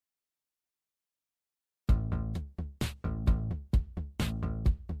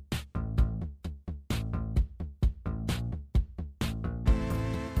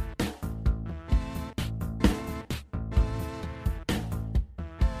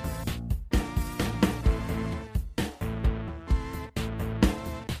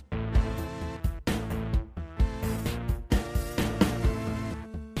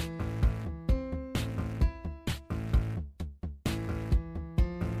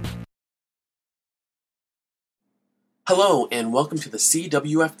Hello and welcome to the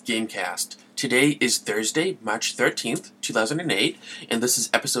CWF Gamecast. Today is Thursday, March 13th, 2008, and this is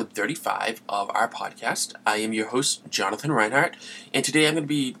episode 35 of our podcast. I am your host, Jonathan Reinhardt, and today I'm going to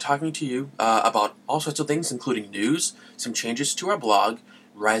be talking to you about all sorts of things, including news, some changes to our blog,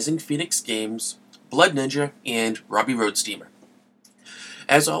 Rising Phoenix Games, Bloodninja, and Robby Roadsteamer.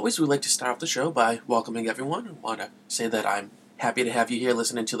 As always, we'd like to start off the show by welcoming everyone. I want to say that I'm happy to have you here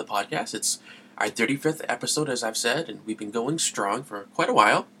listening to the podcast. It's our 35th episode, as I've said, and we've been going strong for quite a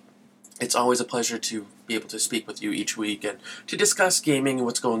while. It's always a pleasure to be able to speak with you each week and to discuss gaming and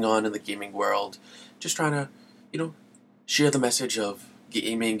what's going on in the gaming world. Just trying to, share the message of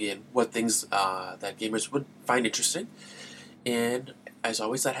gaming and what things that gamers would find interesting. And as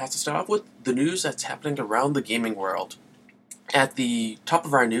always, that has to start off with the news that's happening around the gaming world. At the top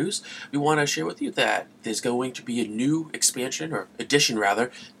of our news, we want to share with you that there's going to be a new expansion, or addition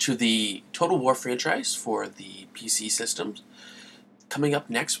rather, to the Total War franchise for the PC systems. Coming up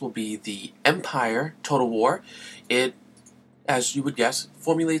next will be the Empire Total War. It, as you would guess,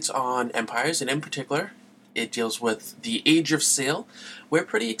 formulates on empires, and in particular, it deals with the Age of Sail. We're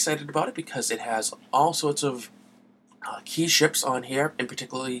pretty excited about it because it has all sorts of key ships on here, and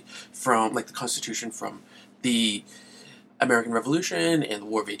particularly from, like, the Constitution from the American Revolution and the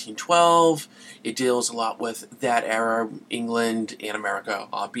War of 1812. It deals a lot with that era, England and America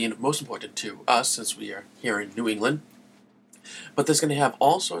being most important to us since we are here in New England. But there's going to have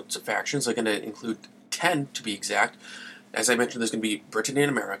all sorts of factions. They're going to include 10 to be exact. As I mentioned, there's going to be Britain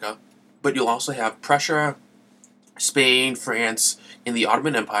and America, but you'll also have Prussia, Spain, France, and the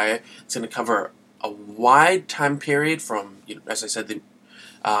Ottoman Empire. It's going to cover a wide time period from, as I said, the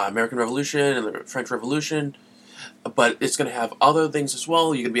American Revolution and the French Revolution. But it's going to have other things as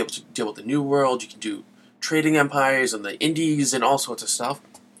well. You're going to be able to deal with the New World. You can do trading empires and the Indies and all sorts of stuff.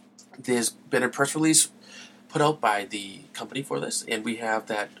 There's been a press release put out by the company for this, and we have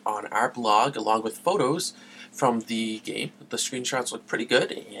that on our blog along with photos from the game. The screenshots look pretty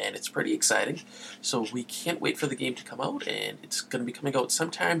good, and it's pretty exciting. So we can't wait for the game to come out, and it's going to be coming out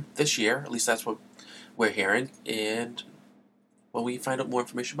sometime this year. At least that's what we're hearing. And when we find out more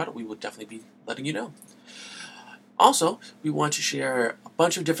information about it, we will definitely be letting you know. Also, we want to share a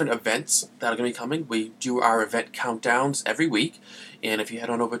bunch of different events that are going to be coming. We do our event countdowns every week, and if you head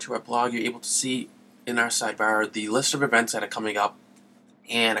on over to our blog, you're able to see in our sidebar the list of events that are coming up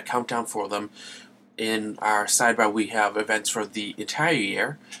and a countdown for them. In our sidebar, we have events for the entire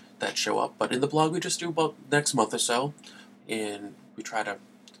year that show up, but in the blog, we just do about next month or so, and we try to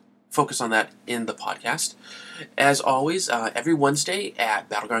focus on that in the podcast. As always, every Wednesday at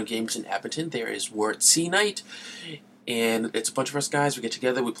Battleground Games in Edmonton, there is War at Sea night, and it's a bunch of us guys. We get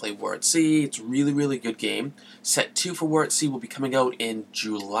together, we play War at Sea. It's a really, really good game. Set 2 for War at Sea will be coming out in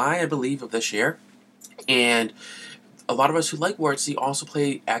July, I believe, of this year, and a lot of us who like War at Sea also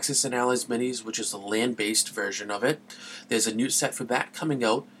play Axis and Allies Minis, which is the land-based version of it. There's a new set for that coming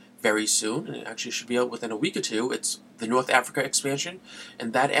out very soon, and it actually should be out within a week or two. It's the North Africa expansion,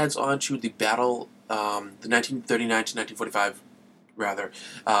 and that adds on to the battle, the 1939 to 1945,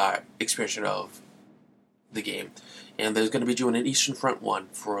 expansion of the game. And there's going to be doing an Eastern Front one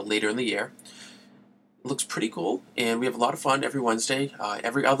for later in the year. It looks pretty cool, and we have a lot of fun every Wednesday.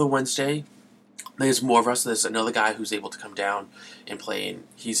 Every other Wednesday, there's more of us. There's another guy who's able to come down and play, and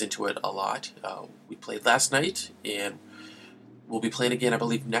he's into it a lot. We played last night, and we'll be playing again, I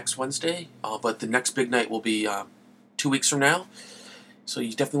believe, next Wednesday, but the next big night will be 2 weeks from now. So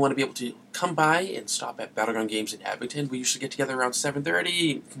you definitely want to be able to come by and stop at Battleground Games in Edmonton. We usually get together around 7:30.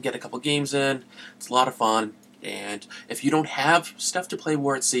 You can get a couple games in. It's a lot of fun. And if you don't have stuff to play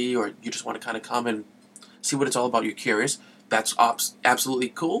War at Sea, or you just want to kind of come and see what it's all about, you're curious, that's absolutely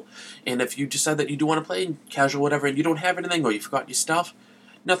cool. And if you decide that you do want to play casual whatever, and you don't have anything, or you forgot your stuff,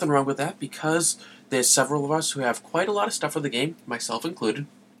 nothing wrong with that, because there's several of us who have quite a lot of stuff for the game, myself included,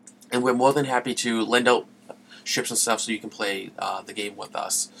 and we're more than happy to lend out ships and stuff so you can play the game with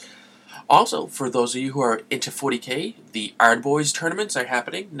us. Also, for those of you who are into 40K, the Ardboys tournaments are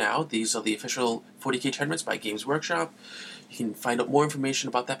happening now. These are the official 40K tournaments by Games Workshop. You can find out more information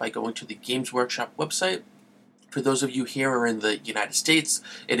about that by going to the Games Workshop website. For those of you here who are in the United States,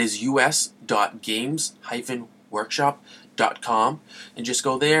 it is us.games-workshop.com, and just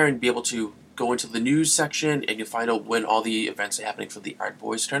go there and be able to go into the news section, and you'll find out when all the events are happening for the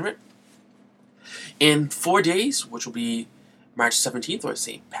Ardboys tournament. In 4 days, which will be March 17th, or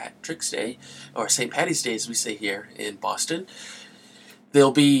St. Patrick's Day, or St. Patty's Day as we say here in Boston,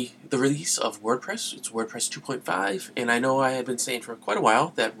 there'll be the release of WordPress. It's WordPress 2.5, and I know I had been saying for quite a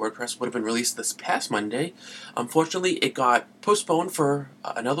while that WordPress would have been released this past Monday. Unfortunately, it got postponed for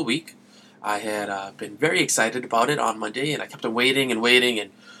another week. I had been very excited about it on Monday, and I kept on waiting and waiting,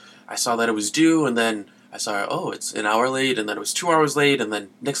 and I saw that it was due, and then I saw, oh, it's an hour late, and then it was 2 hours late, and then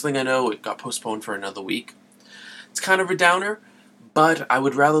next thing I know, it got postponed for another week. It's kind of a downer, but I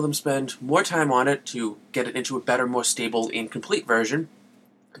would rather them spend more time on it to get it into a better, more stable and complete version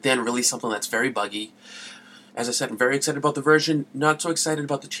than release something that's very buggy. As I said, I'm very excited about the version, not so excited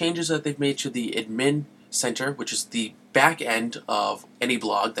about the changes that they've made to the admin center, which is the back end of any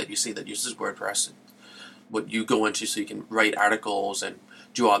blog that you see that uses WordPress, what you go into so you can write articles and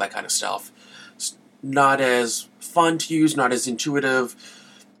do all that kind of stuff. It's not as fun to use, not as intuitive,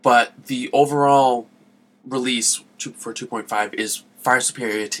 but the overall release for 2.5 is far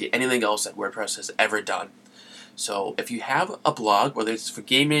superior to anything else that WordPress has ever done. So if you have a blog, whether it's for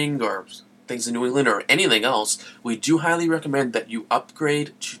gaming or things in New England or anything else, we do highly recommend that you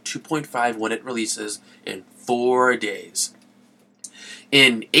upgrade to 2.5 when it releases in 4 days.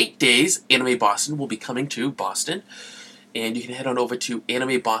 In 8 days, Anime Boston will be coming to Boston, and you can head on over to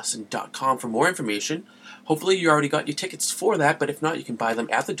animeboston.com for more information. Hopefully you already got your tickets for that, but if not, you can buy them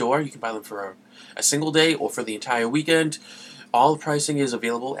at the door. You can buy them for a single day or for the entire weekend. All the pricing is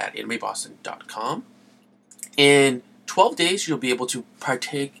available at animeboston.com. In 12 days, you'll be able to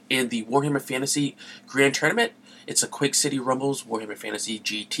partake in the Warhammer Fantasy Grand Tournament. It's a Quake City Rumbles Warhammer Fantasy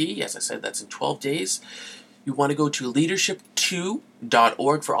GT. As I said, that's in 12 days. You want to go to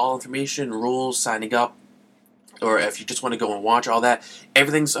leadership2.org for all information, rules, signing up, or if you just want to go and watch all that.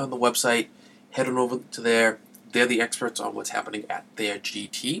 Everything's on the website. Head on over to there. They're the experts on what's happening at their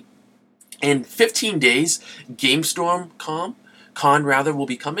GT. In 15 days, GameStorm.com Con will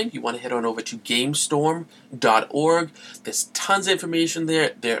be coming. You want to head on over to GameStorm.org. There's tons of information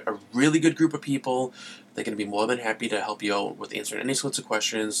there. They're a really good group of people. They're going to be more than happy to help you out with answering any sorts of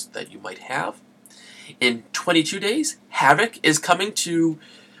questions that you might have. In 22 days, Havoc is coming to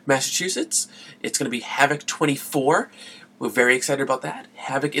Massachusetts. It's going to be Havoc 24. We're very excited about that.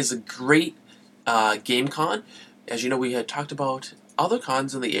 Havoc is a great game con. As you know, we had talked about other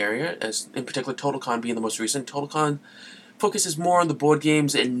cons in the area, as in particular TotalCon being the most recent. TotalCon focuses more on the board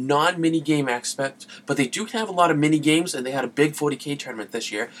games and non-mini game aspect, but they do have a lot of mini games, and they had a big 40K tournament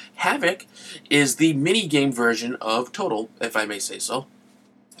this year. Havoc is the mini game version of Total, if I may say so.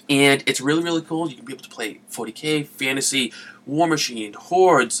 And it's really, really cool. You can be able to play 40K, Fantasy, War Machine,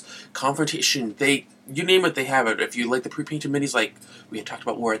 Hordes, Confrontation. You name it, they have it. If you like the pre-painted minis, like we had talked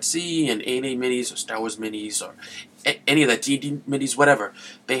about War at Sea and A&A minis or Star Wars minis or any of that, D&D minis, whatever,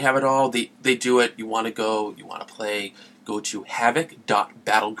 they have it all. They do it. You want to go, you want to play, go to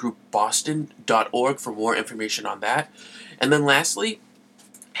havoc.battlegroupboston.org for more information on that. And then lastly,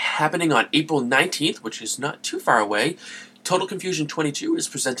 happening on April 19th, which is not too far away, Total Confusion 22 is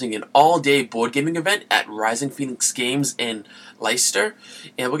presenting an all-day board gaming event at Rising Phoenix Games in Leicester.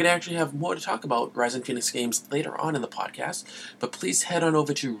 And we're going to actually have more to talk about Rising Phoenix Games later on in the podcast. But please head on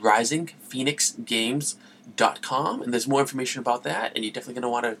over to risingphoenixgames.com, and there's more information about that, and you're definitely going to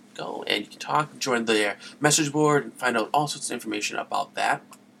want to go, and you can talk, join their message board, and find out all sorts of information about that.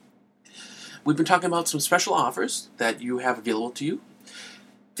 We've been talking about some special offers that you have available to you.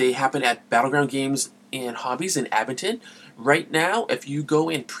 They happen at Battleground Games and Hobbies in Abington. Right now, if you go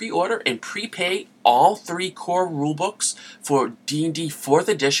and pre-order and prepay all 3 core rulebooks for D&D 4th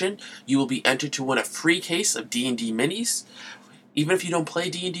edition, you will be entered to win a free case of D&D minis. Even if you don't play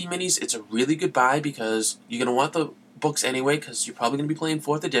D&D minis, it's a really good buy because you're going to want the books anyway because you're probably going to be playing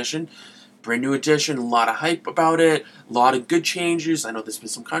 4th edition. Brand new edition, a lot of hype about it, a lot of good changes. I know there's been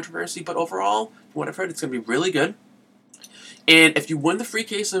some controversy, but overall, from what I've heard, it's going to be really good. And if you win the free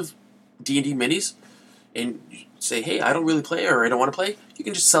case of D&D minis and say, hey, I don't really play or I don't want to play, you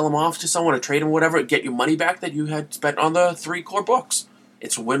can just sell them off to someone or trade them or whatever, get your money back that you had spent on the 3 core books.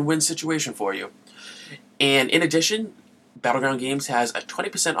 It's a win-win situation for you. And in addition, Battleground Games has a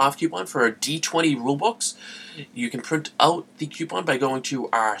 20% off coupon for D20 rulebooks. You can print out the coupon by going to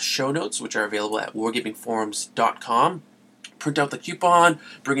our show notes, which are available at wargamingforums.com. Print out the coupon,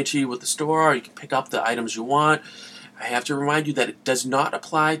 bring it to you with the store. You can pick up the items you want. I have to remind you that it does not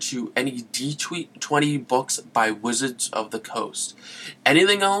apply to any D20 books by Wizards of the Coast.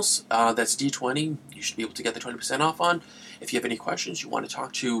 Anything else that's D20, you should be able to get the 20% off on. If you have any questions, you want to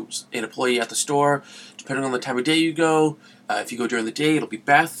talk to an employee at the store, depending on the time of day you go. If you go during the day, it'll be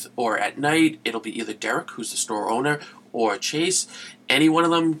Beth, or at night, it'll be either Derek, who's the store owner, or Chase. Any one of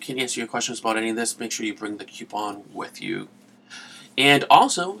them can answer your questions about any of this. Make sure you bring the coupon with you. And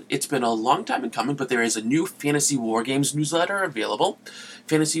also, it's been a long time in coming, but there is a new Fantasy Wargames newsletter available.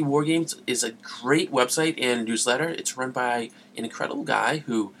 Fantasy Wargames is a great website and newsletter. It's run by an incredible guy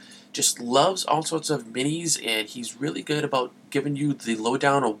who just loves all sorts of minis, and he's really good about giving you the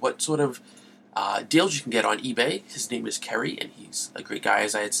lowdown on what sort of deals you can get on eBay. His name is Kerry, and he's a great guy,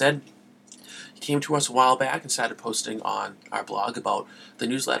 as I had said. He came to us a while back and started posting on our blog about the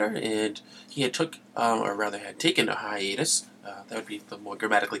newsletter, and he had had taken a hiatus. That would be the more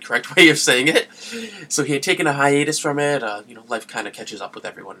grammatically correct way of saying it. So he had taken a hiatus from it. Life kind of catches up with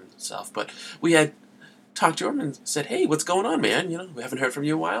everyone and stuff. But we had talked to him and said, "Hey, what's going on, man? We haven't heard from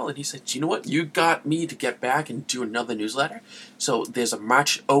you in a while." And he said, "You know what? You got me to get back and do another newsletter." So there's a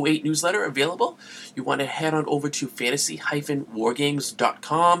March 08 newsletter available. You want to head on over to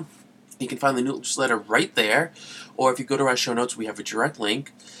fantasy-wargames.com. You can find the newsletter right there. Or if you go to our show notes, we have a direct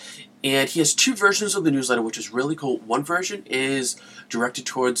link. And he has two versions of the newsletter, which is really cool. One version is directed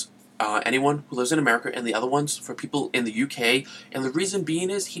towards anyone who lives in America, and the other one's for people in the UK. And the reason being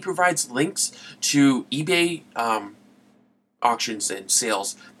is he provides links to eBay auctions and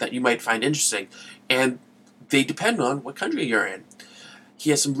sales that you might find interesting. And they depend on what country you're in. He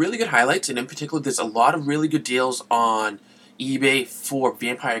has some really good highlights, and in particular, there's a lot of really good deals on eBay for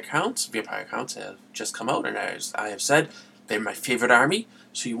vampire accounts. Vampire accounts have just come out, and as I have said, they're my favorite army,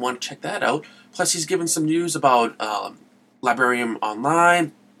 so you want to check that out. Plus, he's given some news about Librarium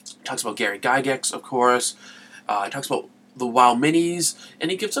Online. He talks about Gary Gygax, of course. He talks about the WoW Minis, and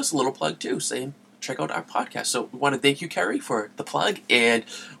he gives us a little plug, too, saying, check out our podcast. So we want to thank you, Kerry, for the plug, and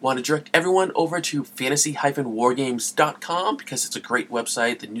want to direct everyone over to fantasy-wargames.com because it's a great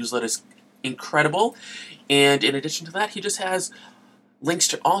website. The newsletter is incredible. And in addition to that, he just has links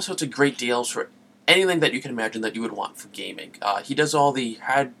to all sorts of great deals for anything that you can imagine that you would want for gaming. He does all the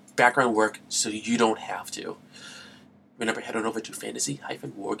hard background work so you don't have to. Remember, head on over to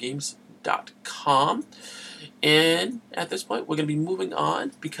fantasy-wargames.com. And at this point, we're going to be moving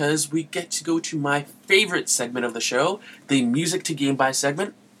on because we get to go to my favorite segment of the show, the Music to Game By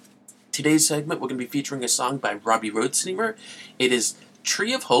segment. Today's segment, we're going to be featuring a song by Robby Roadsteamer. It is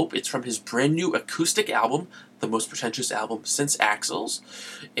Tree of Hope. It's from his brand new acoustic album, the most pretentious album since Axl's.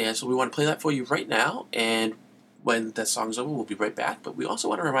 And so we want to play that for you right now. And when that song's over, we'll be right back. But we also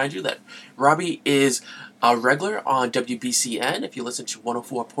want to remind you that Robby is a regular on WBCN. If you listen to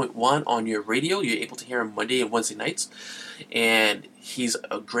 104.1 on your radio, you're able to hear him Monday and Wednesday nights. And he's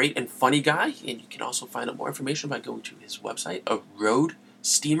a great and funny guy. And you can also find out more information by going to his website,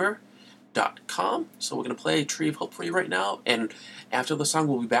 roadsteamer.com. So we're going to play Tree of Hope for you right now. And after the song,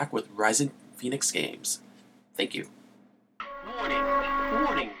 we'll be back with Rising Phoenix Games. Thank you. Warning,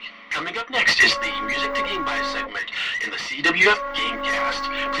 warning. Coming up next is the Music to Game By segment in the CWF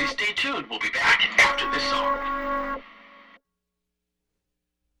Gamecast. Please stay tuned. We'll be back after this song.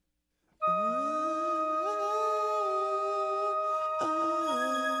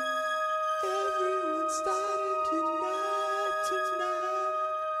 Everyone's starting tonight.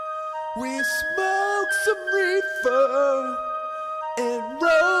 We smoked some reefer and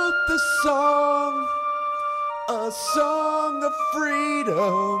wrote the song. A song of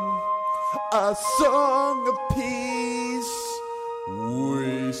freedom, a song of peace.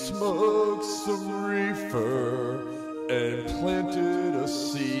 We smoked some reefer and planted a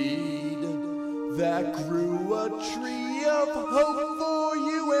seed that grew a tree of hope for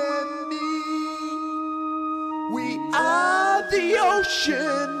you and me. We are the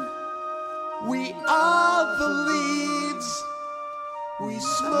ocean, we are the leaves. We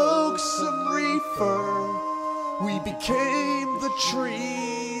smoked some reefer, we became the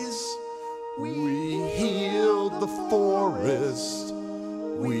trees. We healed the forest.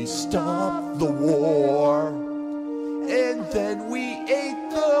 We stopped the war. And then we ate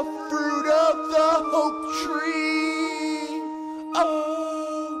the fruit of the hope tree.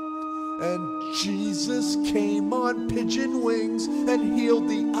 Oh, and Jesus came on pigeon wings and healed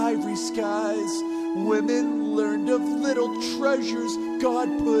the ivory skies. Women learned of little treasures God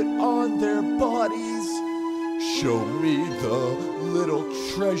put on their bodies. Show me the little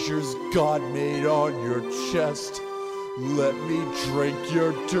treasures God made on your chest. Let me drink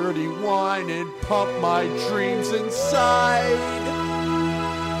your dirty wine and pump my dreams inside.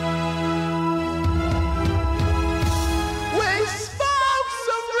 We smoked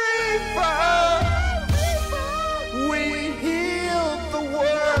some reefer. We healed the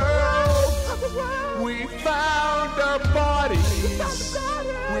world. We found our bodies.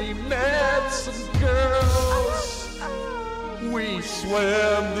 We met some girls. We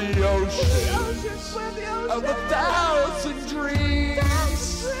swam the ocean of 1,000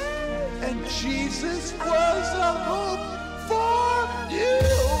 dreams. And Jesus was a hope for you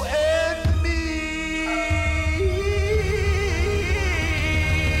and me.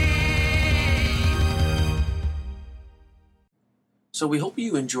 So we hope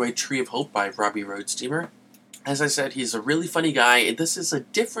you enjoyed Tree of Hope by Robby Roadsteamer. As I said, he's a really funny guy, and this is a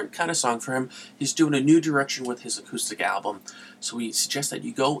different kind of song for him. He's doing a new direction with his acoustic album, so we suggest that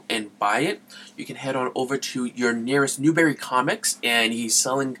you go and buy it. You can head on over to your nearest Newberry Comics, and he's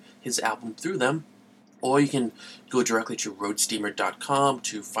selling his album through them, or you can go directly to roadsteamer.com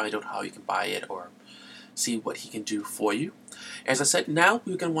to find out how you can buy it or see what he can do for you. As I said, now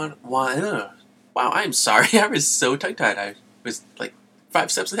we can wow, I'm sorry, I was so tongue-tied. I was like 5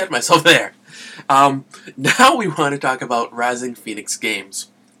 steps ahead of myself there. Now we want to talk about Rising Phoenix Games.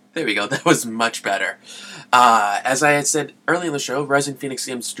 There we go, that was much better. As I had said earlier in the show, Rising Phoenix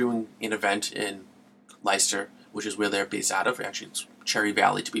Games is doing an event in Leicester, which is where they're based out of. Actually, it's Cherry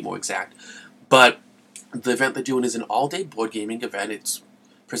Valley to be more exact. But the event they're doing is an all-day board gaming event. It's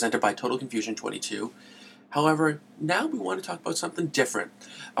presented by Total Confusion 22. However, now we want to talk about something different.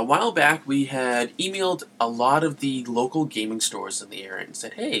 A while back, we had emailed a lot of the local gaming stores in the area and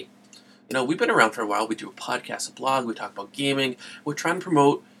said, hey, we've been around for a while. We do a podcast, a blog. We talk about gaming. We're trying to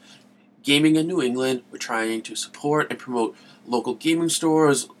promote gaming in New England. We're trying to support and promote local gaming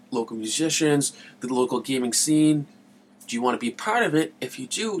stores, local musicians, the local gaming scene. Do you want to be part of it? If you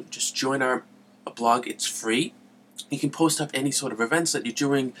do, just join our blog. It's free. You can post up any sort of events that you're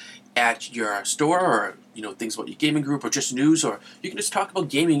doing at your store, or things about your gaming group, or just news, or you can just talk about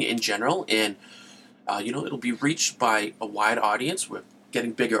gaming in general, and it'll be reached by a wide audience. We're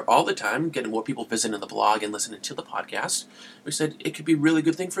getting bigger all the time, getting more people visiting the blog and listening to the podcast. We said it could be a really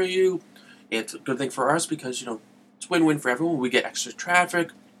good thing for you. It's a good thing for us because it's win-win for everyone. We get extra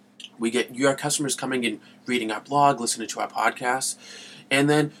traffic. We get your customers coming and reading our blog, listening to our podcast, and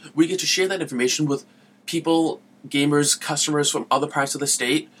then we get to share that information with people, gamers, customers from other parts of the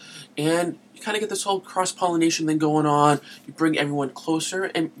state, and you kind of get this whole cross-pollination thing going on. You bring everyone closer,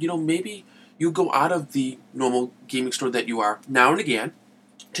 and maybe you go out of the normal gaming store that you are now and again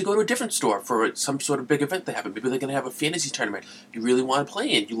to go to a different store for some sort of big event they have. Maybe they're going to have a fantasy tournament you really want to play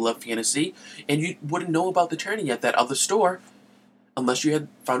in. You love fantasy, and you wouldn't know about the tourney at that other store unless you had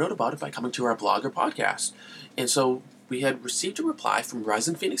found out about it by coming to our blog or podcast. And so we had received a reply from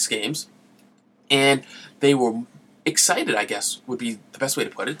Rising Phoenix Games, and they were excited, I guess, would be the best way to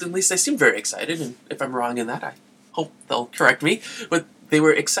put it. At least they seem very excited, and if I'm wrong in that, I hope they'll correct me. But they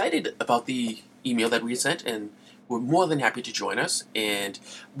were excited about the email that we sent, and were more than happy to join us. And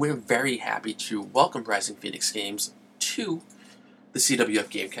we're very happy to welcome Rising Phoenix Games to the CWF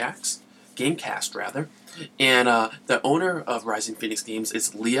Gamecast rather. And the owner of Rising Phoenix Games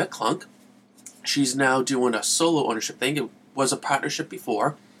is Leah Klunk. She's now doing a solo ownership thing. It was a partnership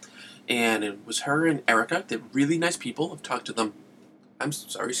before, and it was her and Erica. They're really nice people. I've talked to them. I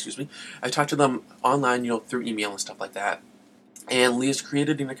talked to them online, through email and stuff like that. And Leah's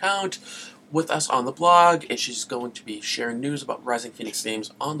created an account with us on the blog, and she's going to be sharing news about Rising Phoenix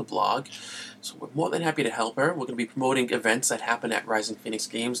Games on the blog. So we're more than happy to help her. We're going to be promoting events that happen at Rising Phoenix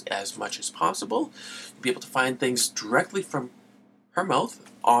Games as much as possible. You'll be able to find things directly from her mouth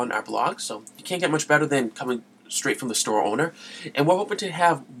on our blog, so you can't get much better than coming straight from the store owner. And we're hoping to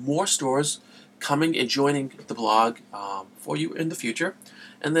have more stores coming and joining the blog for you in the future.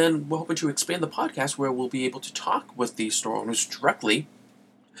 And then we're hoping to expand the podcast where we'll be able to talk with these store owners directly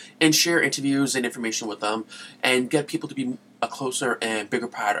and share interviews and information with them and get people to be a closer and bigger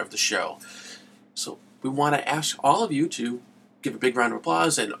part of the show. So we want to ask all of you to give a big round of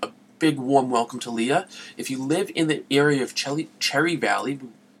applause and a big warm welcome to Leah. If you live in the area of Cherry Valley, we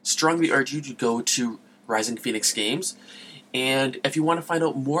strongly urge you to go to Rising Phoenix Games. And if you want to find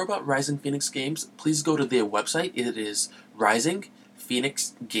out more about Rising Phoenix Games, please go to their website. It is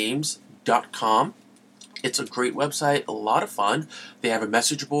risingphoenixgames.com. It's a great website, a lot of fun. They have a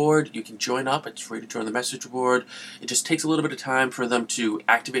message board. You can join up. It's free to join the message board. It just takes a little bit of time for them to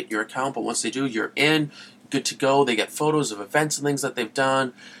activate your account, but once they do, you're in, good to go. They get photos of events and things that they've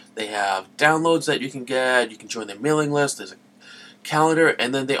done. They have downloads that you can get. You can join their mailing list. There's a calendar,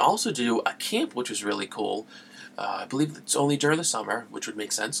 and then they also do a camp, which is really cool. I believe it's only during the summer, which would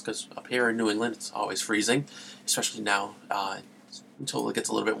make sense because up here in New England, it's always freezing, especially now until it gets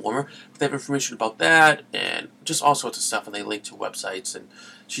a little bit warmer. But they have information about that and just all sorts of stuff, and they link to websites. And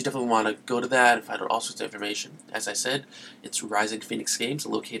so you definitely want to go to that and find out all sorts of information. As I said, it's Rising Phoenix Games,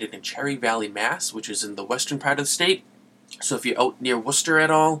 located in Cherry Valley, Mass., which is in the western part of the state. So if you're out near Worcester at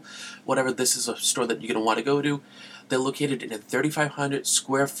all, whatever, this is a store that you're going to want to go to. They're located in a 3,500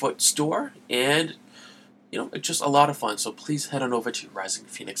 square foot store, and it's just a lot of fun. So please head on over to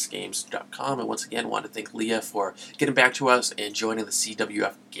risingphoenixgames.com. And once again, I want to thank Leah for getting back to us and joining the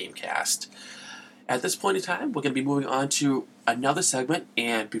CWF Gamecast. At this point in time, we're going to be moving on to another segment.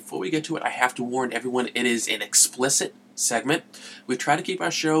 And before we get to it, I have to warn everyone, it is an explicit segment. We try to keep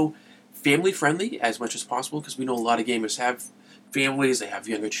our show family friendly as much as possible, because we know a lot of gamers have families, they have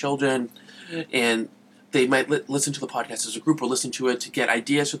younger children, and they might listen to the podcast as a group or listen to it to get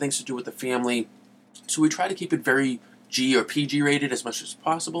ideas for things to do with the family. So we try to keep it very G or PG rated as much as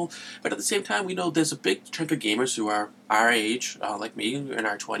possible, but at the same time, we know there's a big chunk of gamers who are our age, like me, in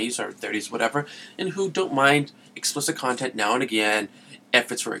our 20s or 30s, whatever, and who don't mind explicit content now and again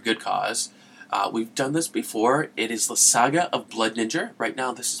if it's for a good cause. We've done this before. It is the Saga of Bloodninja. Right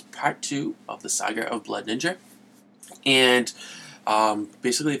now, this is part 2 of the Saga of Bloodninja. And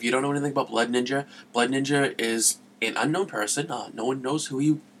basically, if you don't know anything about Bloodninja is an unknown person. No one knows who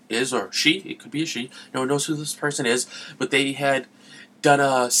he is, or she. It could be a she. No one knows who this person is. But they had done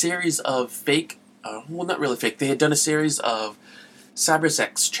a series of fake, well, not really fake. They had done a series of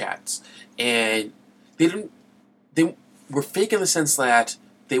cybersex chats. And they were fake in the sense that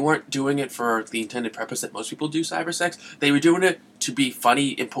they weren't doing it for the intended purpose that most people do cybersex. They were doing it to be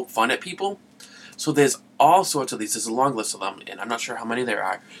funny and poke fun at people. So there's all sorts of these. There's a long list of them, and I'm not sure how many there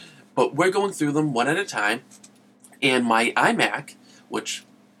are. But we're going through them one at a time. And my iMac, which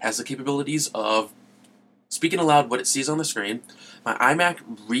has the capabilities of speaking aloud what it sees on the screen, my iMac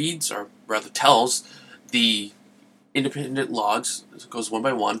reads, or rather tells, the independent logs. It goes one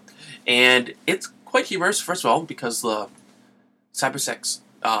by one. And it's quite humorous, first of all, because the cybersex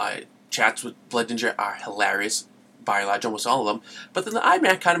chats with Bloodninja are hilarious, by and large, almost all of them. But then the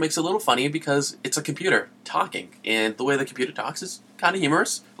iMac kind of makes it a little funny because it's a computer talking, and the way the computer talks is kind of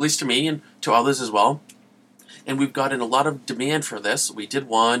humorous, at least to me and to others as well. And we've gotten a lot of demand for this. We did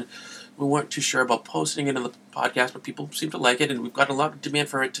one. We weren't too sure about posting it in the podcast, but people seem to like it, and we've got a lot of demand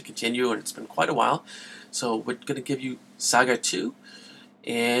for it to continue, and it's been quite a while. So we're going to give you Saga 2,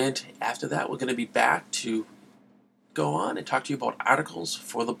 and after that we're going to be back to go on and talk to you about articles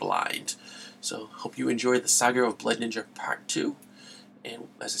for the blind. So hope you enjoy the Saga of Bloodninja Part 2, and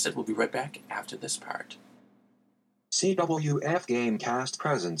as I said, we'll be right back after this part. CWF Gamecast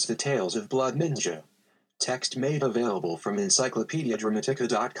presents The Tales of Bloodninja. Text made available from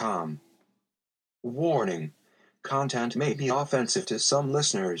encyclopediadramatica.com. Warning: content may be offensive to some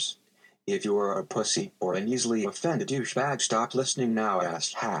listeners. If you're a pussy or an easily offended douchebag, stop listening now,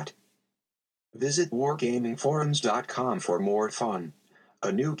 ass hat. Visit wargamingforums.com for more fun.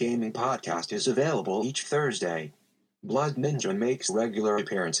 A new gaming podcast is available each Thursday. Bloodninja makes regular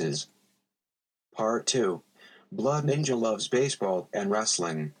appearances. Part 2. Bloodninja loves baseball and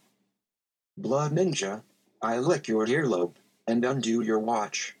wrestling. Bloodninja, I lick your earlobe and undo your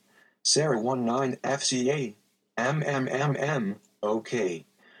watch. Sarah 19 FCA. Okay.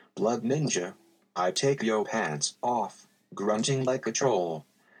 Bloodninja, I take yo pants off, grunting like a troll.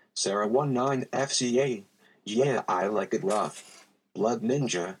 Sarah 19 FCA. Yeah, I like it rough.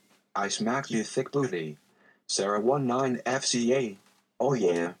 Bloodninja, I smack you thick booty. Sarah 19 FCA. Oh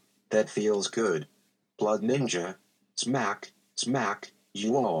yeah, that feels good. Bloodninja, smack,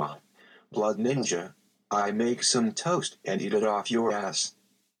 you all. Bloodninja, I make some toast and eat it off your ass.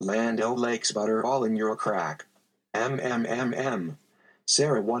 Land O'Lakes butter all in your crack.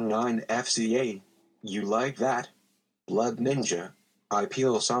 Sarah 19 FCA. You like that? Bloodninja, I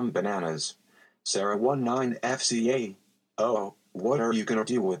peel some bananas. Sarah 19 FCA. Oh, what are you gonna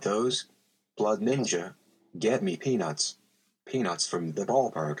do with those? Bloodninja, get me peanuts. Peanuts from the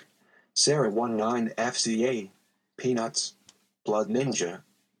ballpark. Sarah 19 FCA. Peanuts. Bloodninja,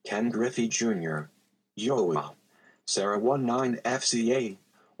 Ken Griffey Jr. Yo. Sarah 19 FCA.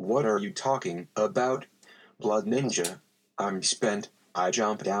 What are you talking about? Bloodninja, I'm spent. I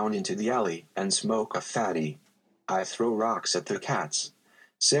jump down into the alley and smoke a fatty. I throw rocks at the cats.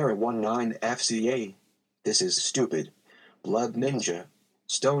 Sarah 19 FCA. This is stupid. Bloodninja,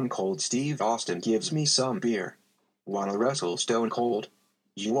 Stone Cold Steve Austin gives me some beer. Wanna wrestle Stone Cold?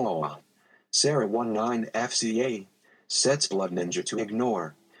 You all. Sarah 19 FCA. Sets Bloodninja to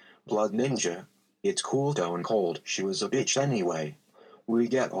ignore. Bloodninja, it's cool Stone Cold. She was a bitch anyway. We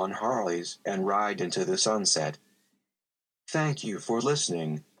get on Harleys and ride into the sunset. Thank you for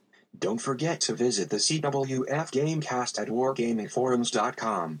listening. Don't forget to visit the CWF Gamecast at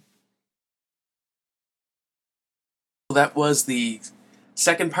wargamingforums.com. That was the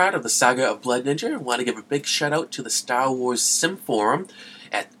second part of the Saga of Bloodninja. I want to give a big shout out to the Star Wars Sim Forum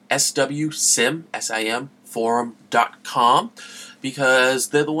at swsim.forum.com, because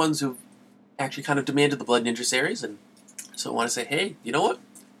they're the ones who actually kind of demanded the Bloodninja series, and so I want to say, hey, you know what?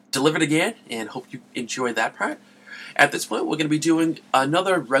 Delivered again, and hope you enjoyed that part. At this point, we're going to be doing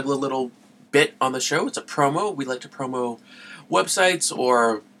another regular little bit on the show. It's a promo. We like to promo websites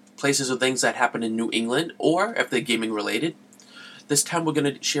or places or things that happen in New England, or if they're gaming related. This time we're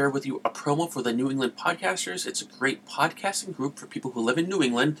going to share with you a promo for the New England Podcasters. It's a great podcasting group for people who live in New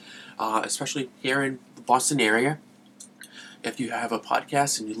England, especially here in the Boston area. If you have a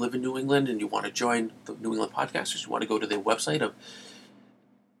podcast and you live in New England and you want to join the New England Podcasters, you want to go to their website of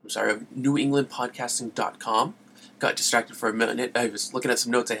newenglandpodcasting.com. Got distracted for a minute. I was looking at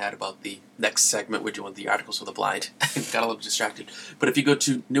some notes I had about the next segment we're doing, the Articles for the Blind. Got a little distracted. But if you go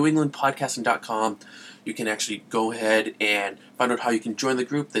to newenglandpodcasting.com, you can actually go ahead and find out how you can join the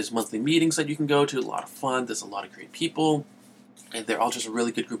group. There's monthly meetings that you can go to. A lot of fun. There's a lot of great people. And they're all just a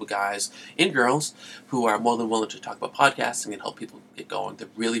really good group of guys and girls who are more than willing to talk about podcasting and help people get going. They're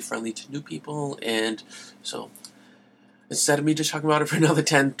really friendly to new people. And so instead of me just talking about it for another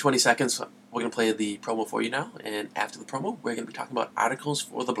 10, 20 seconds, we're going to play the promo for you now. And after the promo, we're going to be talking about Articles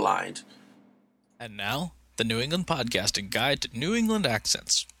for the Blind. And now, the New England Podcasting Guide to New England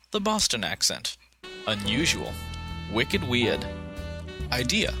Accents. The Boston accent. Unusual. Wicked weird.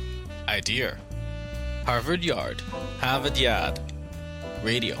 Idea. Harvard Yard. Harvard Yard.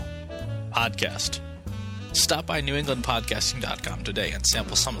 Radio. Podcast. Stop by newenglandpodcasting.com today and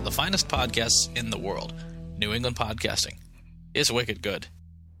sample some of the finest podcasts in the world. New England Podcasting. It's wicked good.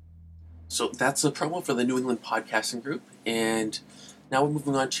 So that's a promo for the New England Podcasting Group. And now we're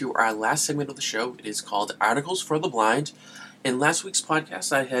moving on to our last segment of the show. It is called Articles for the Blind. In last week's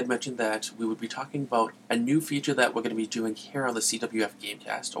podcast, I had mentioned that we would be talking about a new feature that we're going to be doing here on the CWF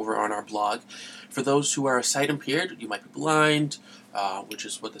Gamecast over on our blog. For those who are sight impaired, you might be blind, which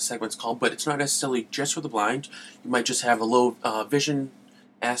is what the segment's called, but it's not necessarily just for the blind. You might just have a low vision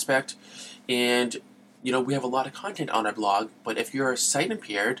aspect, and we have a lot of content on our blog, but if you're sight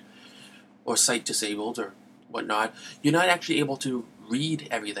impaired or sight disabled or whatnot, you're not actually able to read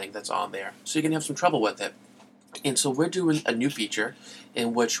everything that's on there, so you're going to have some trouble with it. And so we're doing a new feature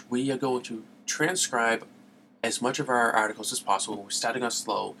in which we are going to transcribe as much of our articles as possible. We're starting off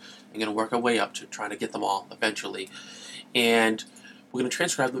slow and going to work our way up to trying to get them all eventually. And we're going to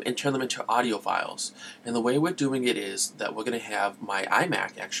transcribe them and turn them into audio files. And the way we're doing it is that we're going to have my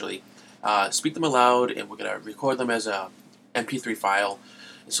iMac actually speak them aloud, and we're going to record them as a MP3 file.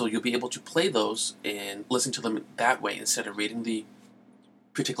 And so you'll be able to play those and listen to them that way instead of reading the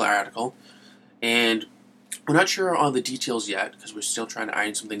particular article. And we're not sure on the details yet because we're still trying to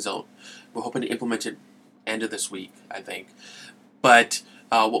iron some things out. We're hoping to implement it end of this week, I think. But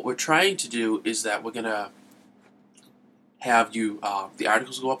what we're trying to do is that we're going to have the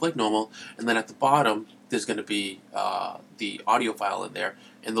articles go up like normal, and then at the bottom there's going to be the audio file in there,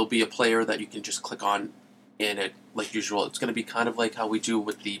 and there'll be a player that you can just click on in it like usual. It's going to be kind of like how we do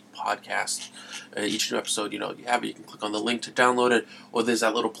with the podcast. Each new episode, you have it, you can click on the link to download it, or there's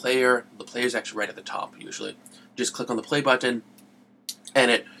that little player. The player's actually right at the top usually. Just click on the play button, and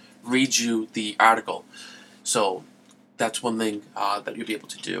it reads you the article. So that's one thing that you'll be able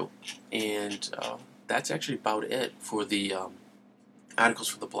to do. And that's actually about it for the Articles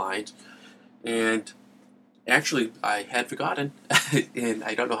for the Blind. And actually, I had forgotten, and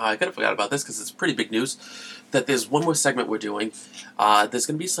I don't know how I could have forgot about this because it's pretty big news, that there's one more segment we're doing. There's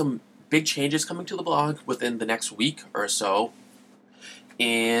going to be some big changes coming to the blog within the next week or so.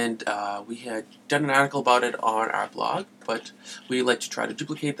 And we had done an article about it on our blog, but we like to try to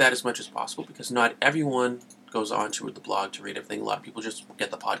duplicate that as much as possible because not everyone goes on to the blog to read everything. A lot of people just get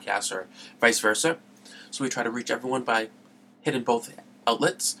the podcast or vice versa. So we try to reach everyone by hitting both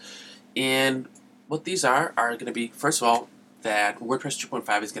outlets. And what these are going to be, first of all, that WordPress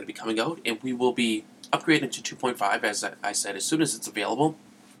 2.5 is going to be coming out, and we will be upgrading to 2.5, as I said, as soon as it's available.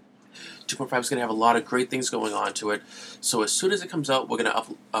 2.5 is going to have a lot of great things going on to it. So as soon as it comes out, we're going to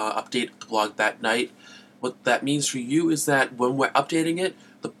update the blog that night. What that means for you is that when we're updating it,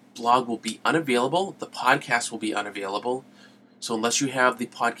 the blog will be unavailable. The podcast will be unavailable. So unless you have the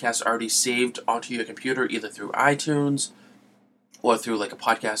podcast already saved onto your computer, either through iTunes or through like a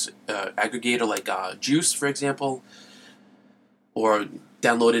podcast aggregator like Juice, for example, or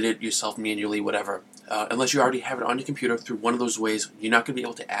downloaded it yourself manually, whatever. Unless you already have it on your computer through one of those ways, you're not going to be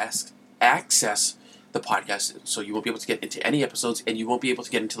able to access the podcast. So you won't be able to get into any episodes, and you won't be able to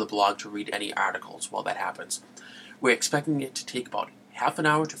get into the blog to read any articles while that happens. We're expecting it to take about half an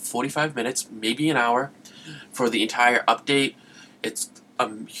hour to 45 minutes, maybe an hour, for the entire update. It's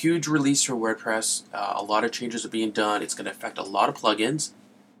a huge release for WordPress. A lot of changes are being done. It's going to affect a lot of plugins.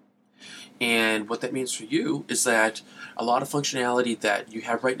 And what that means for you is that a lot of functionality that you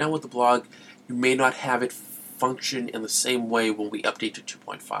have right now with the blog, you may not have it function in the same way when we update to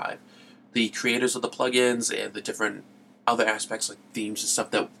 2.5. The creators of the plugins and the different other aspects like themes and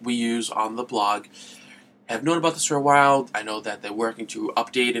stuff that we use on the blog have known about this for a while. I know that they're working to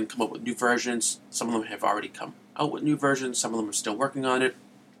update and come up with new versions. Some of them have already come out with new versions. Some of them are still working on it.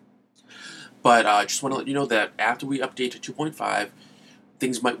 But I just want to let you know that after we update to 2.5,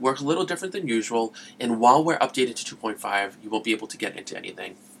 things might work a little different than usual. And while we're updated to 2.5, you won't be able to get into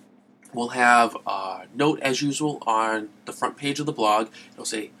anything. We'll have a note, as usual, on the front page of the blog. It'll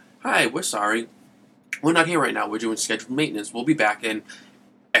say, "Hi, we're sorry. We're not here right now. We're doing scheduled maintenance. We'll be back in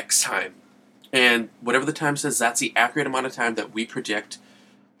X time." And whatever the time says, that's the accurate amount of time that we predict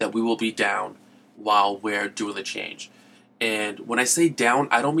that we will be down while we're doing the change. And when I say down,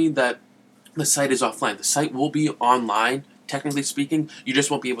 I don't mean that the site is offline. The site will be online, technically speaking. You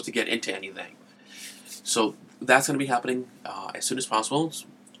just won't be able to get into anything. So that's going to be happening as soon as possible. It's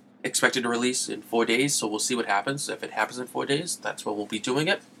expected to release in 4 days, so we'll see what happens. If it happens in 4 days, that's when we'll be doing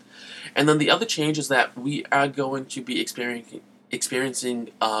it. And then the other change is that we are going to be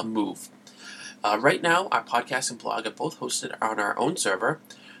experiencing a move. Right now, our podcast and blog are both hosted on our own server.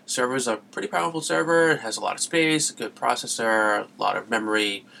 Server is a pretty powerful server. It has a lot of space, a good processor, a lot of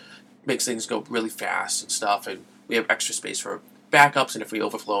memory, makes things go really fast and stuff, and we have extra space for backups and if we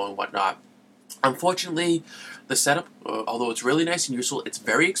overflow and whatnot. Unfortunately, the setup, although it's really nice and useful, it's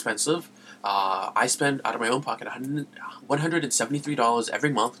very expensive. I spend out of my own pocket $173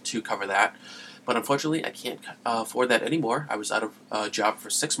 every month to cover that, but unfortunately I can't afford that anymore. I was out of a job for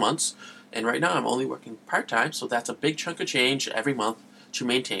 6 months, and right now I'm only working part-time, so that's a big chunk of change every month to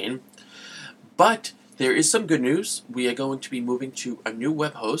maintain. But there is some good news. We are going to be moving to a new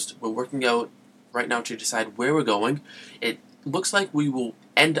web host. We're working out right now to decide where we're going. It looks like we will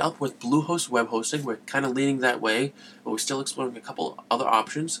end up with Bluehost web hosting. We're kind of leaning that way, but we're still exploring a couple other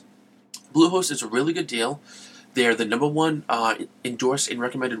options. Bluehost is a really good deal. They're the #1 endorsed and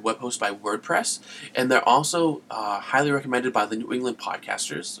recommended web host by WordPress, and they're also highly recommended by the New England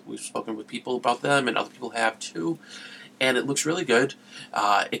podcasters. We've spoken with people about them, and other people have too, and it looks really good.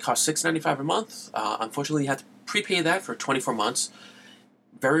 It costs $6.95 a month. Unfortunately, you have to prepay that for 24 months.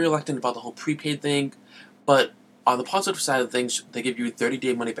 Very reluctant about the whole prepaid thing, but on the positive side of things, they give you a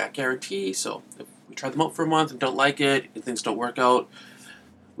 30-day money-back guarantee, so if we try them out for a month and don't like it, and things don't work out,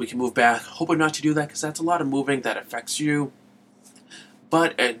 we can move back. Hoping not to do that, because that's a lot of moving that affects you.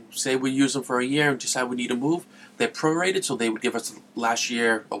 But, and say we use them for a year and decide we need to move, they're prorated, so they would give us last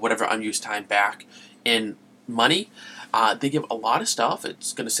year or whatever unused time back in money. They give a lot of stuff.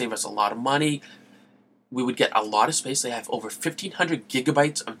 It's going to save us a lot of money. We would get a lot of space. They have over 1,500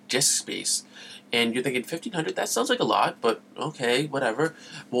 gigabytes of disk space. And you're thinking, 1,500? That sounds like a lot, but okay, whatever.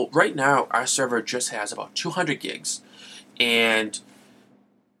 Well, right now, our server just has about 200 gigs. And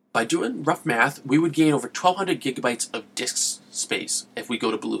by doing rough math, we would gain over 1,200 gigabytes of disk space if we go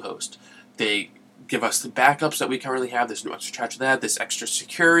to Bluehost. They give us the backups that we currently have. There's no extra charge for that. There's extra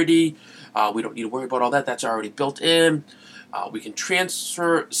security. We don't need to worry about all that. That's already built in. We can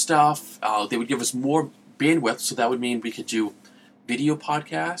transfer stuff. They would give us more bandwidth, so that would mean we could do video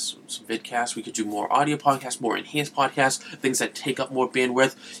podcasts, some vidcasts. We could do more audio podcasts, more enhanced podcasts, things that take up more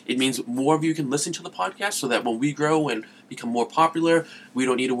bandwidth. It means more of you can listen to the podcast, so that when we grow and become more popular, we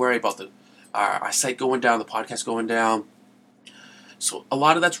don't need to worry about our site going down, the podcast going down. So a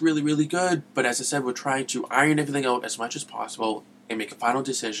lot of that's really, really good, but as I said, we're trying to iron everything out as much as possible and make a final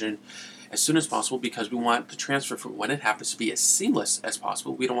decision as soon as possible, because we want the transfer from when it happens to be as seamless as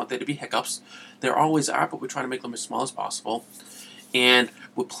possible. We don't want there to be hiccups. There always are, but we're trying to make them as small as possible. And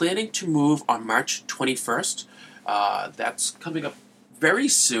we're planning to move on March 21st. That's coming up very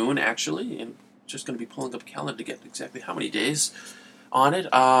soon, actually, and just going to be pulling up a calendar to get exactly how many days on it.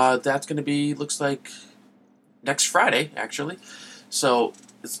 That's going to be, looks like, next Friday, actually. So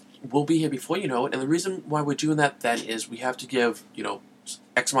we'll be here before you know it. And the reason why we're doing that then is we have to give,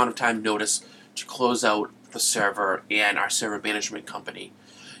 X amount of time notice to close out the server and our server management company.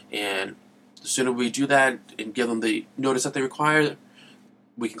 And the sooner we do that and give them the notice that they require,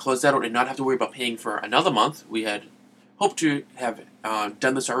 we can close that out and not have to worry about paying for another month. We had hoped to have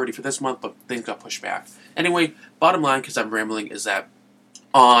done this already for this month, but things got pushed back. Anyway, bottom line, because I'm rambling, is that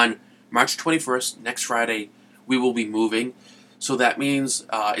on March 21st, next Friday, we will be moving. So that means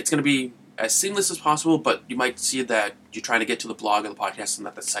it's going to be as seamless as possible, but you might see that you're trying to get to the blog or the podcast and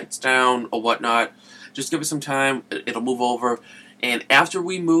that the site's down or whatnot. Just give it some time. It'll move over. And after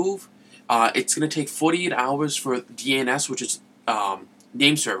we move, it's going to take 48 hours for DNS, which is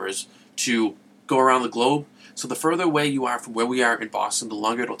name servers, to go around the globe. So the further away you are from where we are in Boston, the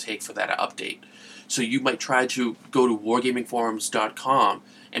longer it'll take for that to update. So you might try to go to wargamingforums.com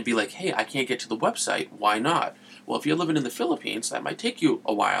and be like, hey, I can't get to the website. Why not? Well, if you're living in the Philippines, that might take you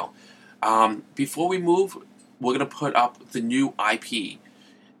a while. Before we move, we're going to put up the new IP.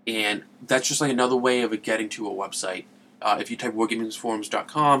 And that's just like another way of getting to a website. If you type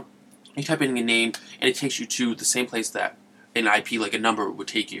wargamingsforums.com, you type in your name, and it takes you to the same place that an IP, like a number, would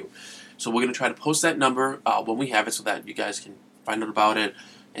take you. So we're going to try to post that number when we have it so that you guys can find out about it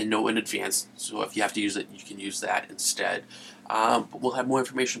and know in advance. So if you have to use it, you can use that instead. But we'll have more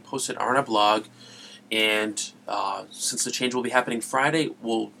information posted on our blog. And since the change will be happening Friday,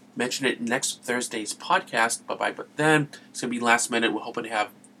 we'll mention it next Thursday's podcast. But then, it's going to be last minute. We're hoping to have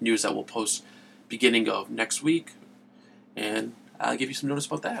news that we'll post beginning of next week. And I'll give you some notice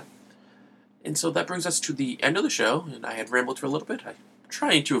about that. And so that brings us to the end of the show. And I had rambled for a little bit. I'm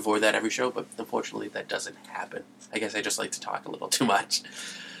trying to avoid that every show, but unfortunately that doesn't happen. I guess I just like to talk a little too much.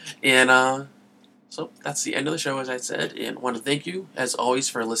 And so that's the end of the show, as I said. And I want to thank you, as always,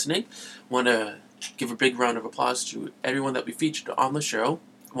 for listening. I want to give a big round of applause to everyone that we featured on the show.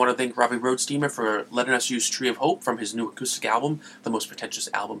 I want to thank Robby Roadsteamer for letting us use Tree of Hope from his new acoustic album, the most pretentious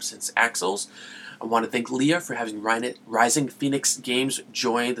album since Axl's. I want to thank Leah for having Rising Phoenix Games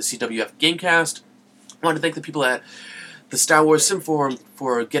join the CWF Gamecast. I want to thank the people at the Star Wars Sim Forum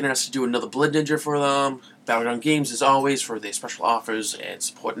for getting us to do another Bloodninja for them. Battleground Games, as always, for their special offers and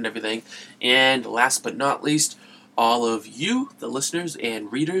support and everything. And last but not least, all of you, the listeners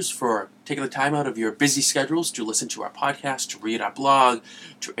and readers, for taking the time out of your busy schedules to listen to our podcast, to read our blog,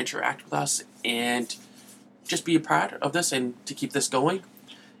 to interact with us, and just be a part of this and to keep this going.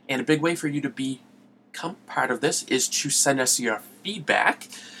 And a big way for you to become part of this is to send us your feedback.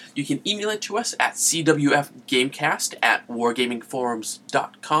 You can email it to us at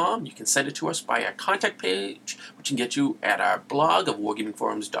cwfgamecast@wargamingforums.com. You can send it to us by our contact page, which can get you at our blog of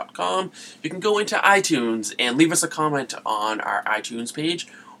wargamingforums.com. You can go into iTunes and leave us a comment on our iTunes page,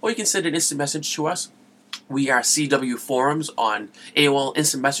 or you can send an instant message to us. We are CW Forums on AOL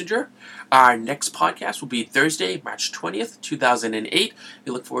Instant Messenger. Our next podcast will be Thursday, March 20th, 2008.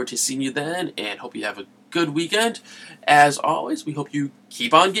 We look forward to seeing you then and hope you have a good weekend. As always, we hope you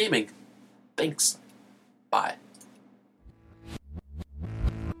keep on gaming. Thanks. Bye.